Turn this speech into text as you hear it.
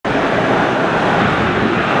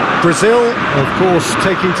Brazil, of course,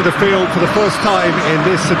 taking to the field for the first time in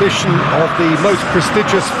this edition of the most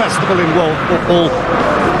prestigious festival in world football.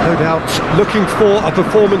 No doubt looking for a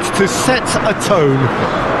performance to set a tone.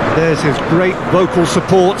 There's his great vocal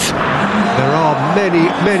support. There are many,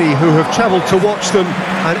 many who have travelled to watch them,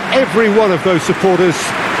 and every one of those supporters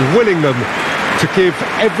willing them to give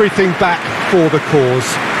everything back for the cause.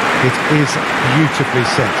 It is beautifully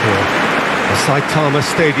set here. The Saitama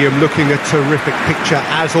Stadium looking a terrific picture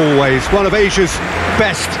as always. One of Asia's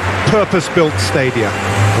best purpose-built stadia.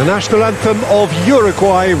 The national anthem of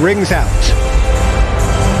Uruguay rings out.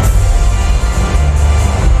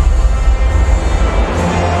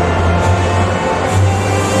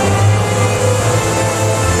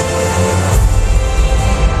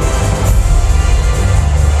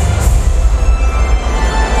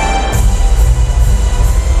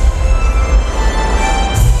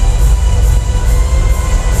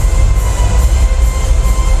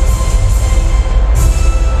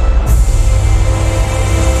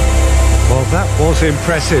 That was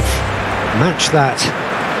impressive. Match that.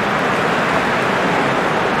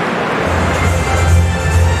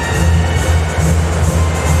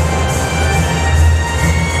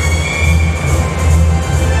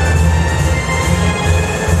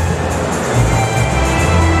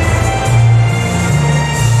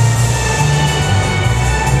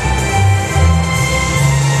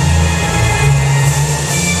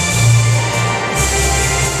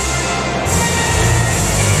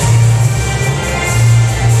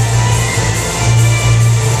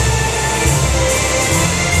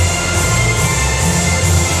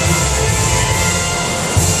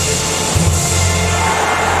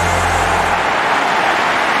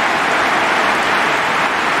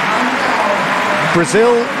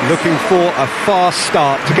 Brazil looking for a fast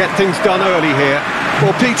start to get things done early here.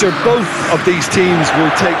 Well, Peter, both of these teams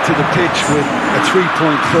will take to the pitch with a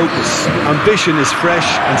three-point focus. Ambition is fresh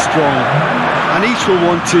and strong, and each will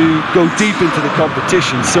want to go deep into the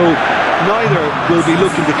competition, so neither will be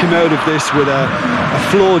looking to come out of this with a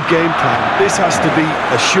flawed game plan. This has to be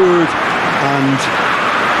assured and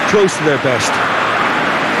close to their best.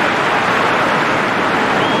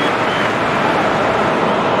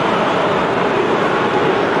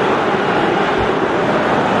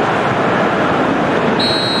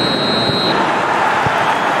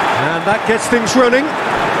 That gets things running.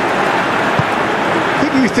 Who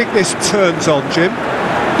do you think this turns on, Jim?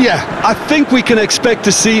 Yeah, I think we can expect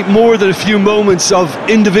to see more than a few moments of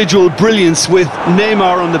individual brilliance with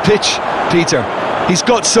Neymar on the pitch, Peter. He's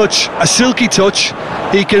got such a silky touch,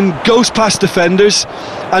 he can ghost past defenders,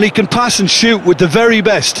 and he can pass and shoot with the very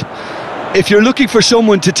best. If you're looking for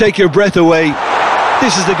someone to take your breath away,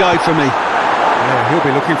 this is the guy for me. Yeah, he'll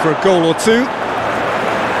be looking for a goal or two.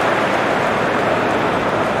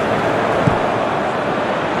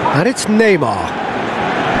 And it's Neymar.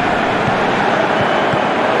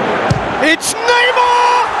 It's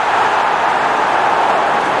Neymar!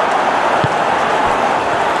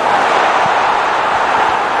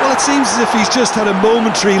 Well, it seems as if he's just had a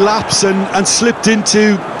momentary lapse and slipped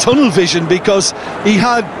into tunnel vision, because he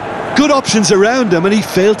had good options around him and he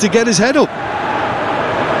failed to get his head up.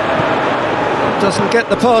 Doesn't get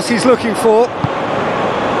the pass he's looking for.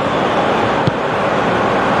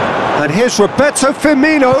 And here's Roberto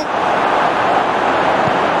Firmino.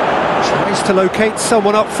 Tries to locate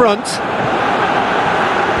someone up front.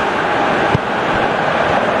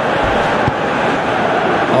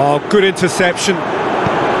 Oh, good interception.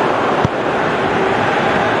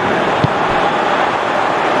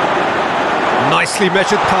 Nicely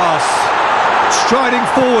measured pass. Striding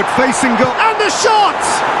forward, facing goal. And the shot!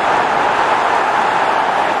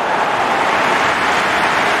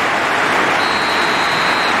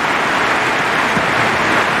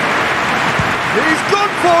 He's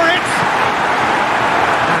gone for it!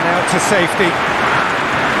 And out to safety.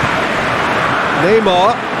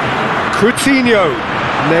 Neymar. Coutinho.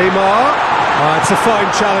 Neymar. It's a fine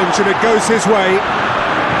challenge and it goes his way.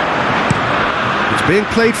 It's being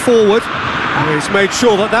played forward. He's made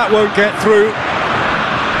sure that that won't get through.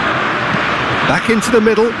 Back into the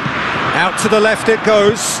middle. Out to the left it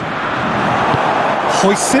goes.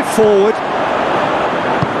 Hoists it forward.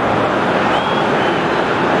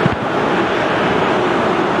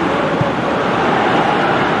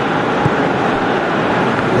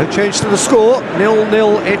 No change to the score,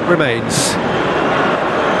 0-0 it remains.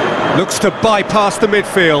 Looks to bypass the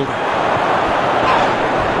midfield.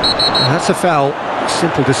 That's a foul.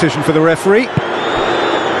 Simple decision for the referee.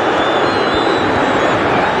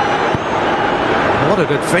 What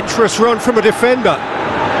an adventurous run from a defender.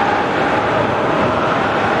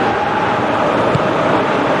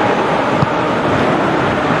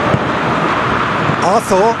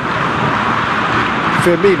 Arthur.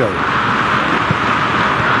 Firmino.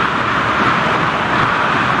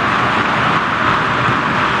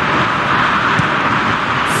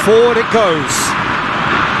 Forward it goes.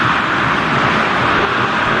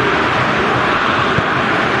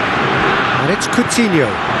 And it's Coutinho.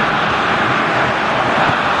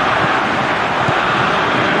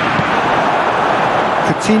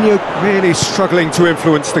 Coutinho really struggling to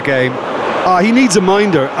influence the game. He needs a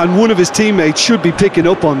minder, and one of his teammates should be picking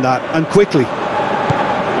up on that, and quickly.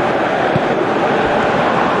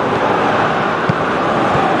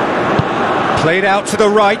 Played out to the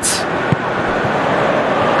right.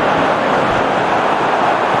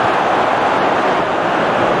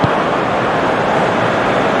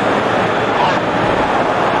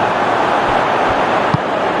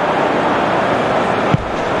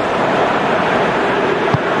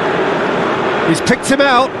 He's picked him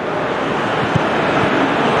out.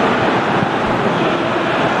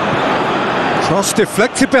 Cross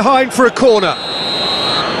deflected behind for a corner. A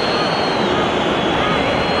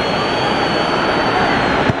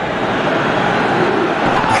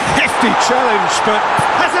hefty challenge, but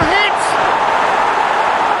has a hit!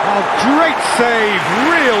 Oh, great save,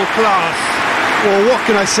 real class. Well, what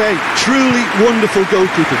can I say? Truly wonderful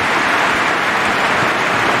goalkeeping.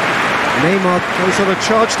 Neymar goes on a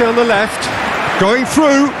charge down the left. Going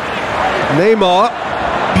through. Neymar,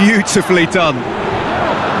 beautifully done.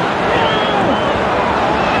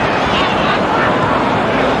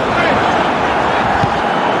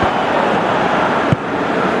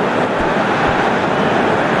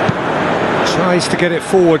 Tries to get it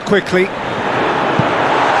forward quickly.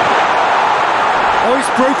 Oh, he's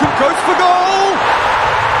broken, goes for goal!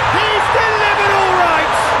 He's delivered all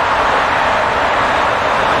right!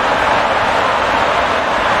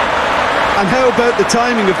 And how about the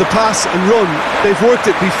timing of the pass and run? They've worked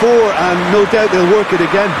it before, and no doubt they'll work it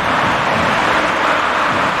again.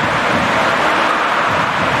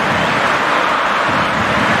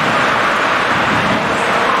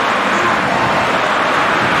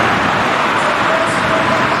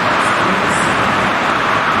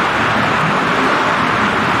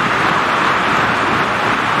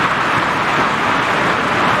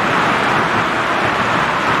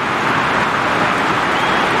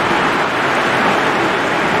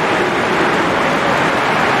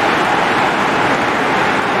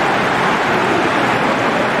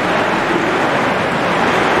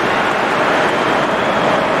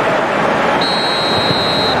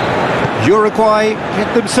 Uruguay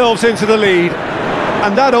get themselves into the lead.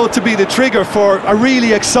 And that ought to be the trigger for a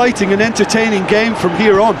really exciting and entertaining game from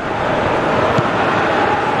here on.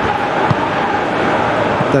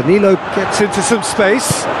 Danilo gets into some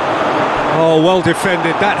space. Oh, well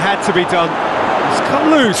defended, that had to be done. It's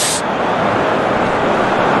come loose.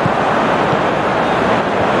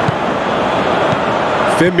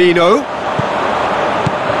 Firmino.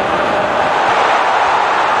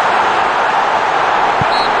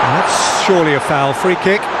 That's surely a foul, free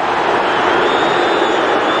kick.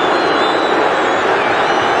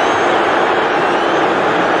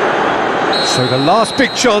 So the last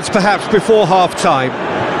big chance perhaps before half-time.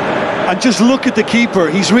 And just look at the keeper,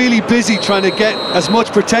 he's really busy trying to get as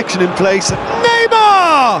much protection in place.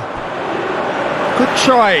 Neymar! Good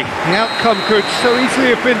try, the outcome could so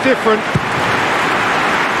easily have been different.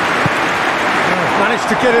 Oh, managed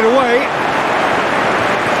to get it away.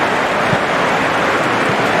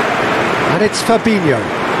 And it's Fabinho.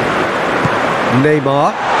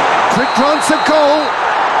 Neymar. Quick glance at goal.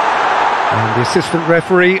 And the assistant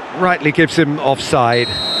referee rightly gives him offside.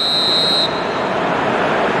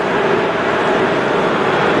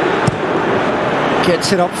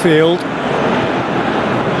 Gets it upfield.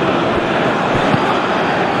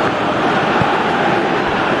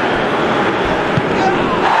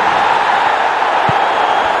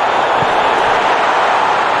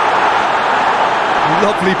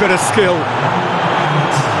 Lovely bit of skill.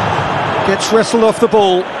 Gets wrestled off the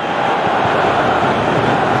ball.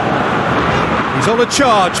 He's on a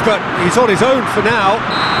charge, but he's on his own for now. And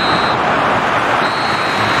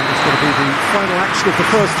it's going to be the final action of the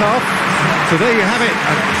first half. So there you have it,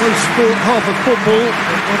 a close-fought half of football,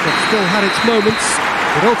 one that still had its moments,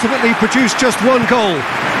 but ultimately produced just one goal.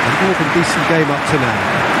 A more than decent game up to now.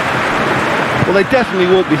 Well, they definitely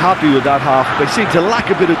won't be happy with that half. They seem to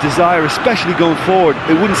lack a bit of desire, especially going forward.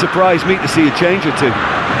 It wouldn't surprise me to see a change or two.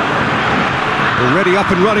 Already up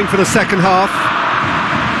and running for the second half.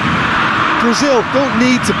 Brazil don't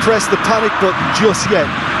need to press the panic button just yet.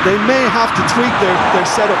 They may have to tweak their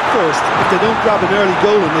setup first if they don't grab an early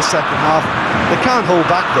goal in this second half. They can't hold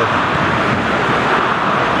back though.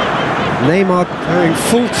 Neymar going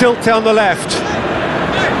full tilt down the left.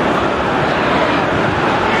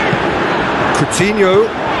 Coutinho.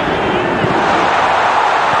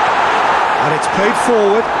 And it's played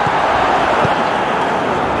forward.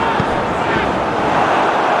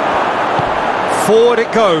 Forward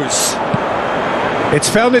it goes. It's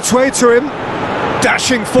found its way to him.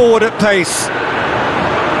 Dashing forward at pace.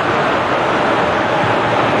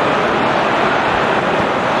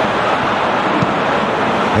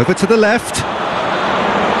 Over to the left.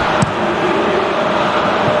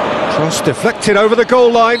 Cross deflected over the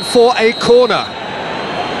goal line for a corner.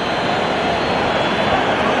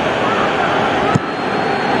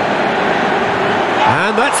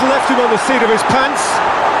 And that's left him on the seat of his pants.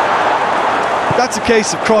 That's a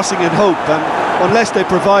case of crossing in hope, and unless they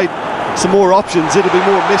provide some more options, it'll be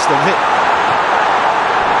more missed than hit.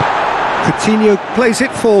 Coutinho plays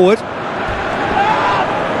it forward.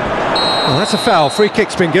 Oh, that's a foul. Free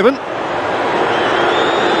kick's been given.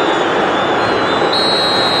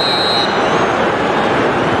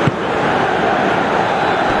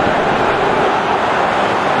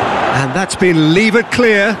 And that's been levered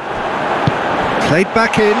clear. Played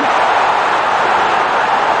back in.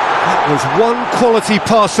 That was one quality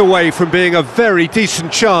pass away from being a very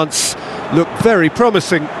decent chance. Looked very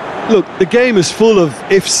promising. Look, the game is full of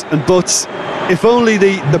ifs and buts. If only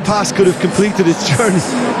the pass could have completed its journey.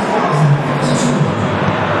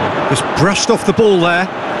 Just brushed off the ball there.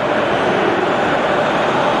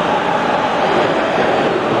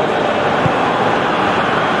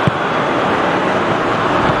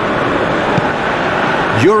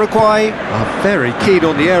 Uruguay are very keen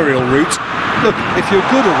on the aerial route. Look, if you're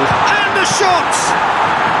good at it... And the shot!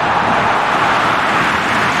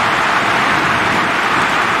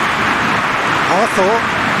 Arthur.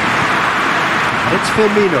 It's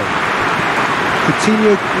Firmino.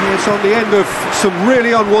 Coutinho is on the end of some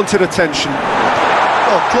really unwanted attention.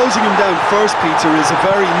 Well, closing him down first, Peter, is a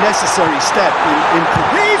very necessary step in...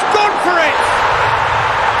 He's gone for it!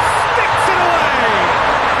 Sticks it away!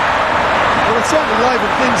 Well, it certainly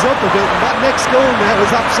livened things up a bit, and that next goal now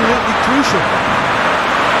is absolutely crucial.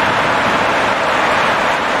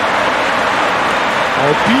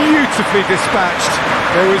 Oh, beautifully dispatched.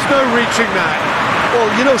 There was no reaching that. Well,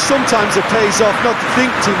 you know, sometimes it pays off not to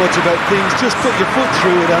think too much about things, just put your foot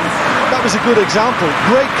through it, and that was a good example.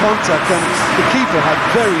 Great contact, and the keeper had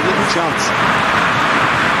very little chance.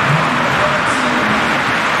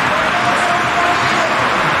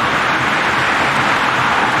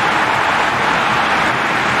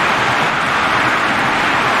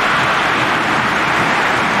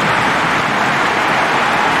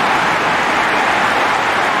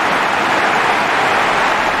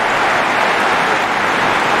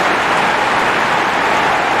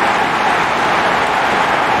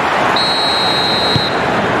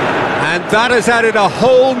 That has added a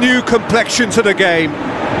whole new complexion to the game.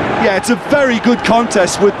 Yeah, it's a very good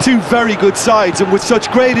contest with two very good sides, and with such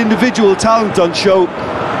great individual talent on show,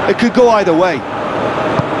 it could go either way.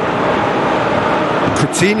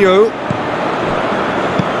 Coutinho.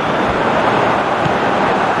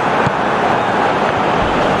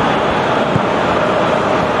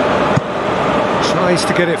 Tries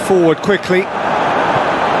to get it forward quickly.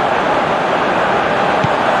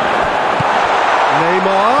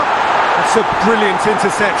 Neymar. That's a brilliant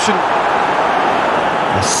interception.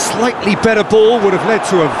 A slightly better ball would have led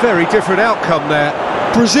to a very different outcome there.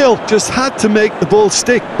 Brazil just had to make the ball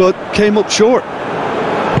stick, but came up short.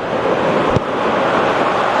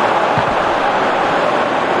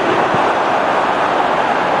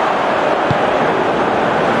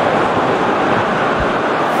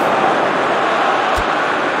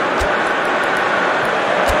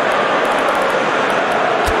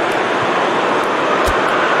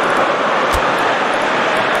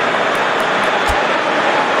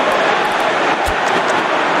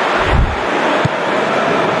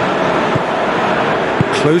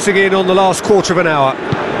 Closing in on the last quarter of an hour.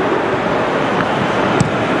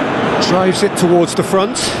 Drives it towards the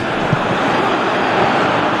front.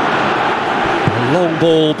 A long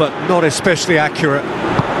ball, but not especially accurate.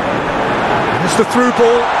 There's the through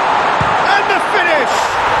ball. And the finish!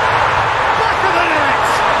 Back of the net!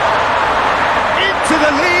 Into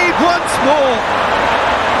the lead once more.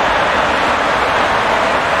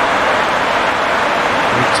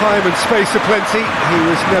 With time and space aplenty, he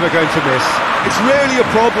was never going to miss. It's rarely a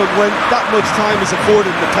problem when that much time is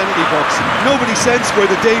afforded in the penalty box. Nobody sensed where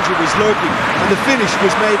the danger was lurking, and the finish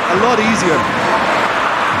was made a lot easier.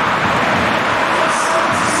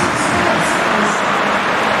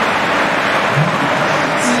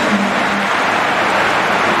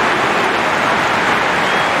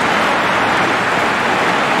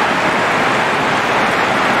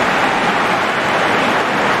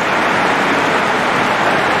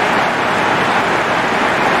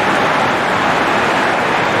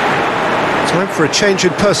 for a change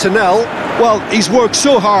in personnel. Well, he's worked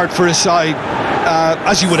so hard for his side,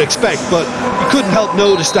 as you would expect, but you couldn't help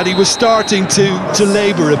notice that he was starting to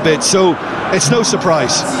labour a bit, so it's no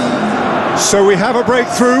surprise. So we have a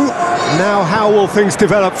breakthrough. Now how will things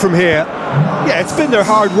develop from here? Yeah, it's been their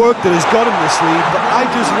hard work that has got him this lead, but I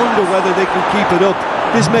just wonder whether they can keep it up.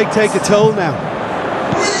 This may take a toll now.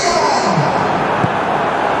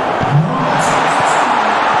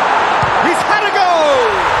 He's had a go!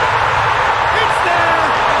 It's there!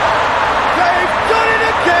 They've done it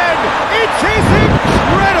again! It is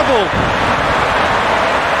incredible!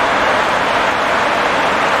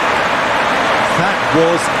 That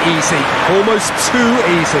was easy, almost too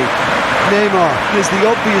easy. Neymar is the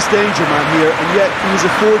obvious danger man here, and yet he was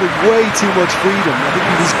afforded way too much freedom. I think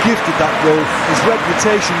he was gifted that role. His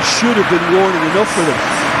reputation should have been warning enough for them.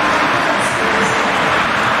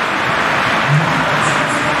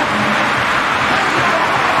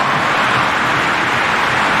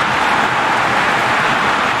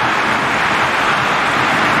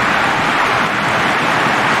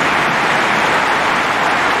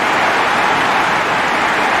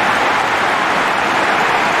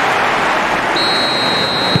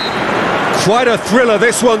 Quite a thriller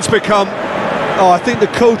this one's become. Oh, I think the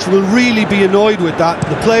coach will really be annoyed with that.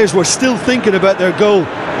 The players were still thinking about their goal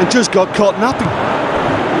and just got caught napping.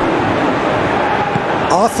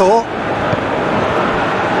 Arthur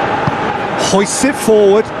hoists it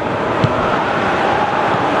forward.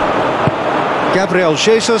 Gabriel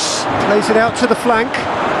Jesus plays it out to the flank.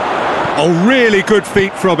 Oh, really good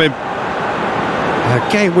feet from him. A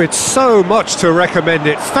game with so much to recommend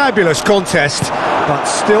it. Fabulous contest, but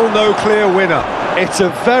still no clear winner. It's a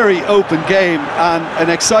very open game and an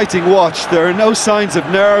exciting watch. There are no signs of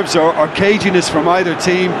nerves or caginess from either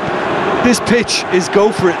team. This pitch is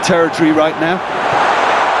go-for-it territory right now.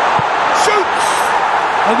 Shoots!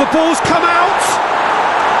 And the ball's come out!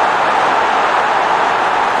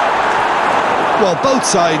 Well, both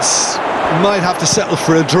sides might have to settle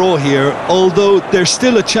for a draw here, although there's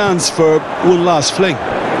still a chance for one last fling.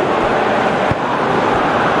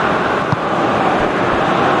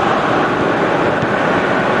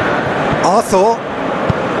 Arthur,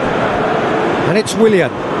 and it's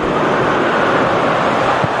Willian.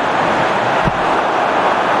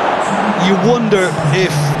 You wonder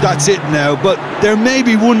if that's it now, but there may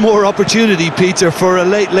be one more opportunity, Peter, for a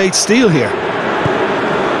late steal here.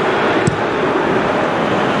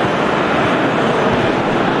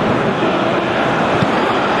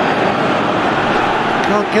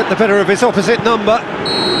 Can't get the better of his opposite number.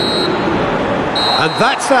 And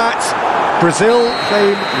that's that. Brazil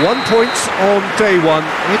claim 1 point on day one.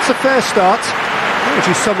 It's a fair start. How would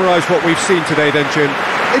you summarise what we've seen today then, Jim?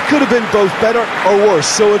 It could have been both better or worse,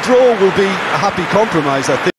 so a draw will be a happy compromise, I think.